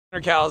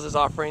Cows is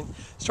offering,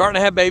 starting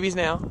to have babies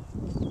now.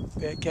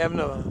 Yeah,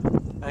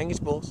 Calving Angus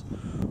Bulls.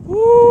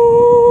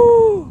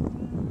 Woo!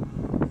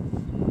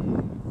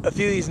 A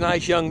few of these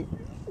nice young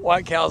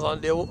white cows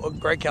on deal,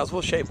 gray cows.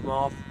 We'll shape them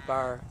off.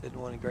 Fire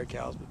didn't want any gray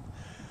cows, but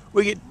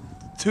we get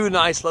 2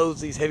 nice loads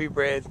of these heavy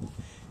bred.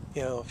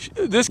 You know,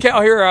 this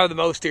cow here are the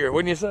most here,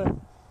 wouldn't you say?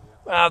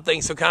 I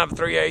think so, kind of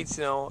 3/8,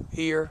 you know,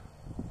 here.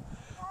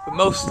 But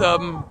most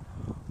of them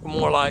are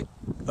more like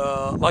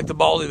the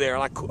baldy there,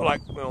 like you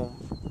know,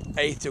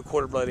 1/8 to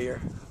 1/4 blood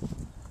here.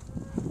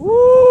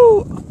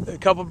 Woo! A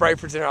couple of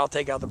Brafords in there. I'll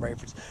take out the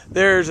Brafords.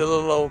 There's a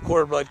little old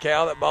 1/4 blood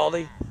cow, that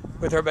baldy,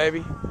 with her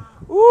baby.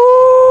 Woo!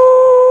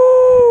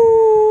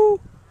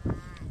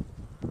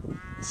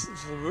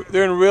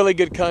 They're in really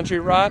good country,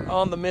 right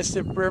on the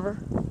Mississippi River.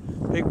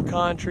 Big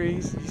pecan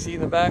trees. You see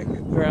in the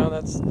background,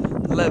 that's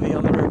the levee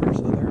on the river.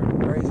 So they're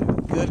crazy.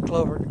 Good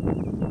clover,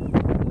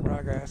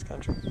 ryegrass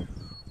country.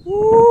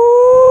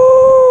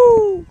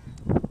 Woo!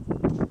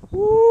 Woo!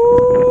 Woo!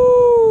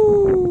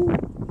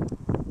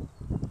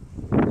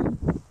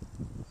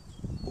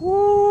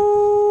 Woo!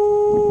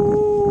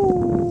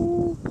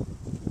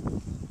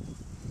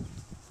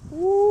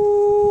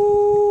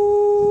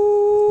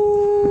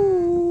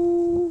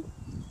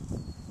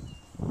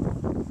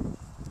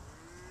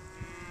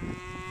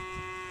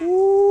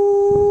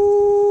 Woo!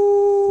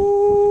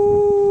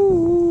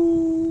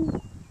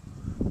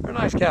 They're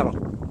nice cattle.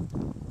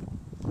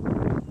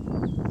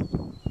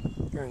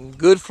 They're in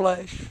good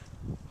flesh.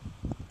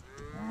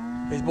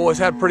 These boys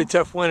had a pretty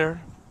tough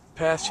winter.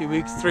 Past few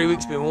weeks, 3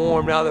 weeks been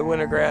warm. Now the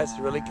winter grass is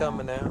really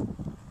coming now.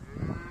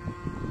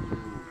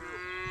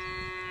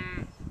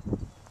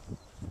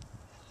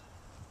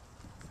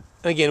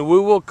 Again, we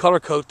will color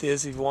coat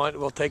this if you want.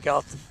 We'll take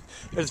out,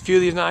 there's a few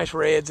of these nice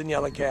reds and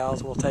yellow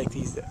cows. We'll take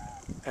these,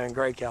 and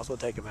gray cows, we'll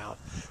take them out.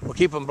 We'll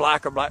keep them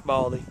black or black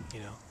baldy,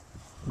 you know.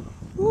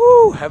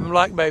 Woo, have them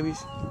black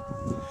babies.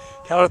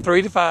 Cattle are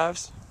 3 to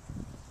 5s.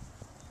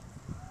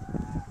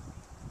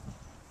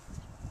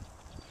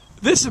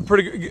 This is a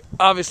pretty good,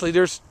 obviously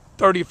there's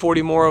 30 or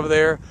 40 more over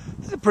there.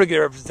 This is a pretty good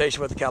representation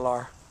of what the cattle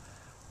are.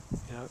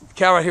 You know, the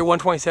cow right here,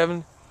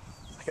 127,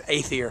 like an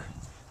 1/8 ear.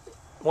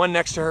 One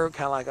next to her,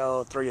 kind of like,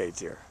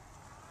 3/8 ear.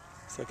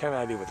 So kind of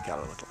idea what the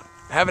cattle look like.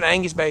 Having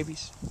Angus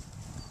babies.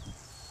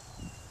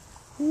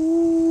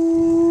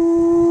 Ooh.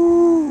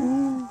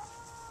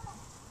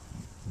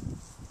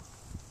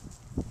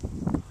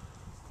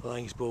 Little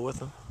Angus bull with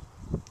them.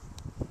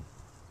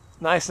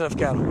 Nice enough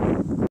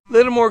cattle.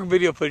 Little more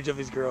video footage of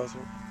these girls.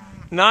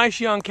 Nice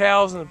young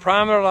cows in the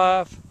prime of their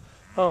life.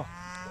 Oh,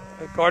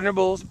 Gardiner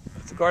Bulls.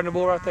 That's a Gardiner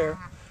Bull right there.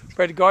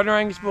 Bred to Gardiner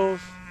Angus Bulls.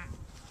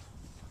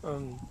 A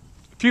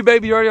few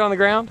babies already on the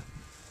ground.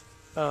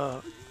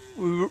 They'll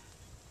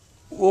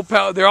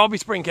all be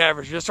spring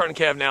calvers. Just starting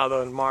to calve now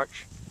though in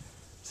March.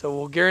 So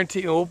we'll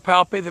guarantee, we'll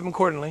palpate them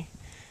accordingly.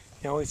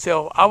 You know, we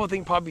sell, I would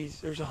think probably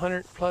there's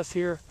 100 plus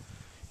here.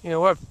 You know,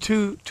 we'll have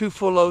two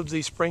full loads of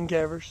these spring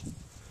calvers.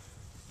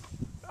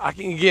 I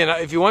can, again,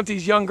 if you want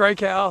these young gray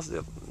cows,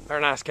 they're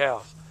nice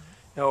cows,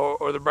 you know,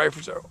 or the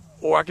Brafords,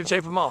 or I can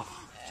shape them off.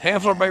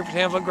 Handful of Brafords,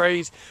 handful of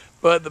grays,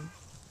 but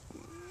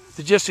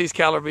the gist of these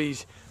cattle are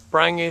these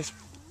Angus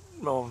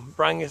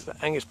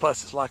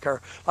pluses like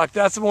her. Like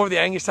that's more of the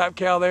Angus type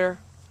cow there.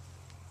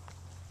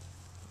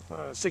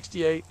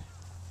 68.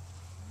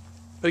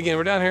 But again,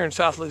 we're down here in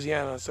South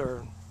Louisiana,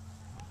 so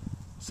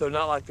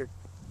not like they're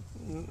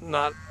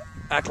not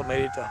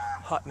acclimated to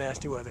hot,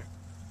 nasty weather.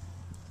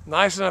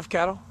 Nice enough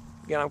cattle.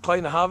 Again, I'm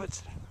Clayton the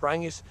Hobbits,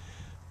 Angus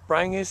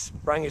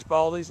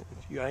Baldies, and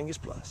a few Angus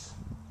Plus.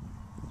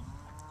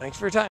 Thanks for your time.